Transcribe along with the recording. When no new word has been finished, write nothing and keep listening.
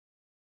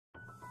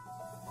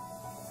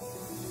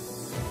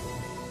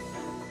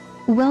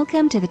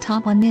Welcome to the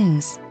Top 1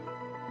 News.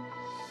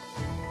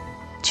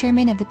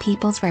 Chairman of the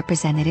People's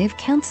Representative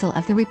Council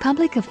of the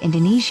Republic of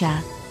Indonesia,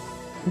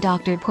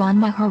 Dr. Puan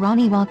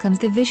Maharani welcomes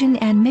the vision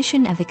and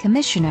mission of the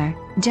Commissioner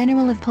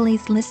General of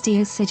Police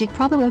Listyo Sigit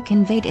Prabowo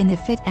conveyed in the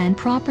Fit and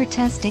Proper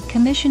Test at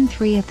Commission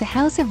 3 of the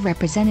House of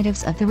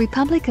Representatives of the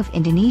Republic of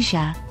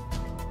Indonesia.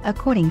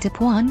 According to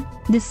Puan,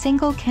 the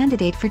single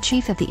candidate for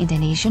Chief of the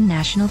Indonesian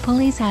National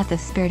Police has the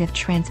spirit of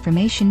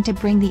transformation to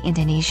bring the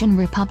Indonesian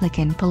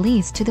Republican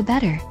Police to the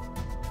better.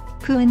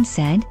 Puan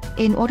said,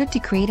 in order to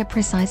create a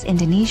precise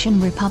Indonesian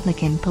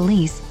Republican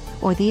Police,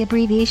 or the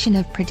abbreviation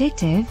of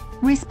predictive,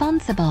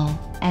 responsible,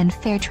 and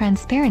fair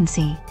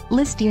transparency,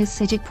 Listyo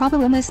Sigit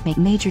Prabowo must make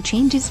major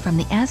changes from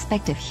the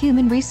aspect of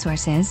human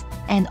resources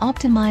and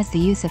optimize the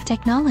use of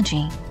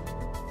technology.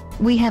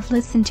 We have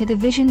listened to the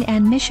vision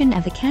and mission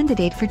of the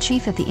candidate for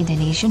Chief of the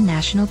Indonesian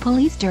National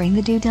Police during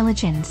the due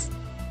diligence.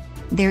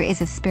 There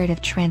is a spirit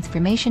of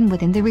transformation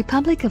within the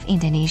Republic of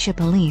Indonesia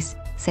Police,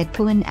 said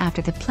Puan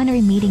after the plenary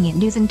meeting at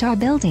Nusantara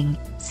Building,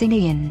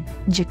 Senayan,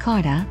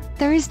 Jakarta,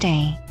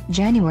 Thursday,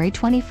 January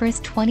 21,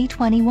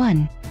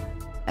 2021.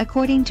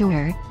 According to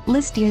her,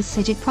 Listyo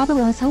Sigit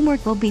Prabowo's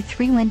homework will be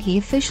 3 when he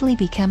officially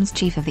becomes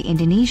Chief of the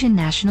Indonesian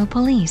National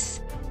Police.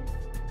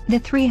 The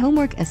 3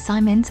 homework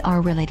assignments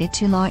are related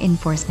to law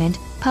enforcement,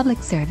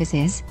 public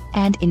services,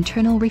 and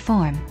internal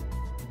reform.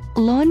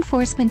 Law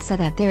enforcement so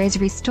that there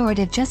is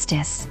restorative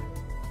justice.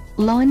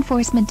 Law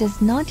enforcement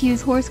does not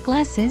use horse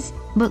glasses,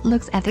 but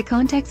looks at the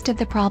context of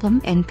the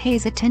problem and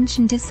pays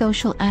attention to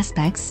social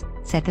aspects,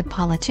 said the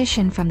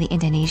politician from the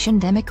Indonesian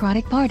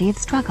Democratic Party of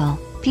Struggle,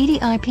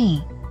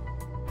 PDI-P.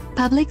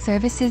 Public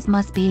services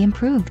must be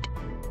improved.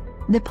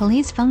 The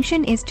police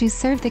function is to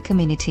serve the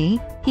community.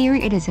 Here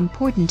it is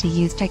important to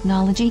use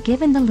technology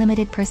given the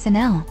limited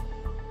personnel.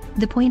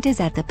 The point is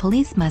that the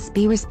police must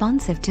be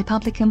responsive to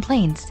public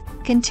complaints,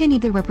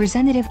 continued the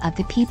representative of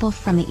the people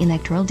from the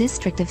electoral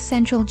district of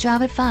Central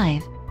Java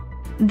 5.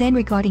 Then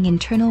regarding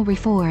internal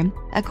reform,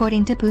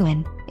 according to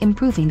Puan,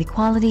 improving the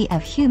quality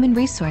of human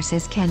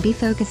resources can be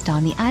focused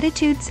on the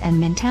attitudes and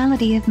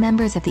mentality of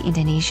members of the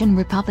Indonesian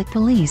Republic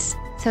Police,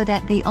 so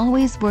that they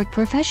always work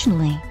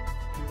professionally.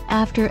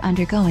 After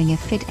undergoing a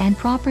fit and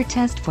proper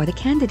test for the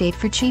candidate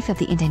for Chief of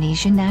the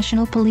Indonesian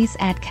National Police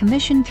at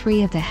Commission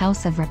 3 of the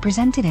House of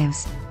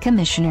Representatives,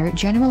 Commissioner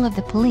General of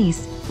the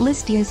Police,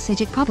 Listyo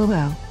Sigit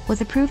Prabowo,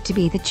 was approved to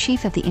be the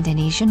Chief of the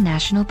Indonesian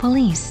National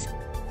Police.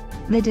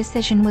 The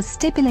decision was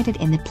stipulated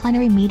in the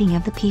plenary meeting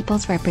of the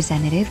People's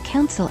Representative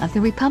Council of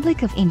the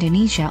Republic of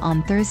Indonesia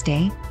on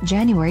Thursday,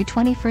 January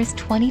 21,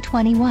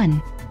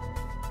 2021.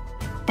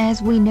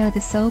 As we know, the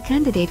sole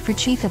candidate for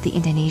Chief of the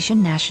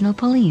Indonesian National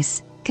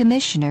Police,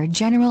 Commissioner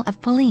General of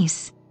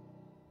Police,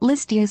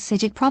 Listyo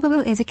Sigit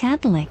Prabowo, is a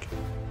Catholic.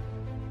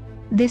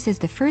 This is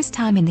the first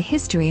time in the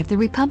history of the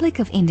Republic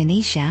of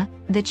Indonesia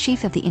the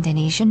Chief of the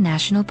Indonesian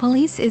National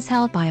Police is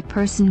held by a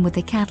person with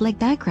a Catholic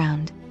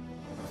background.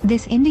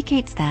 This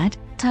indicates that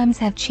times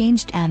have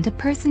changed and a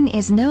person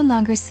is no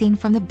longer seen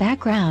from the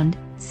background,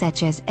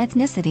 such as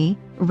ethnicity,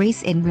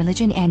 race and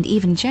religion and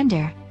even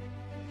gender.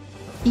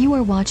 You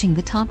are watching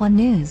the Top 1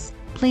 News.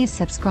 Please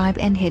subscribe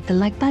and hit the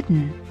like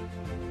button.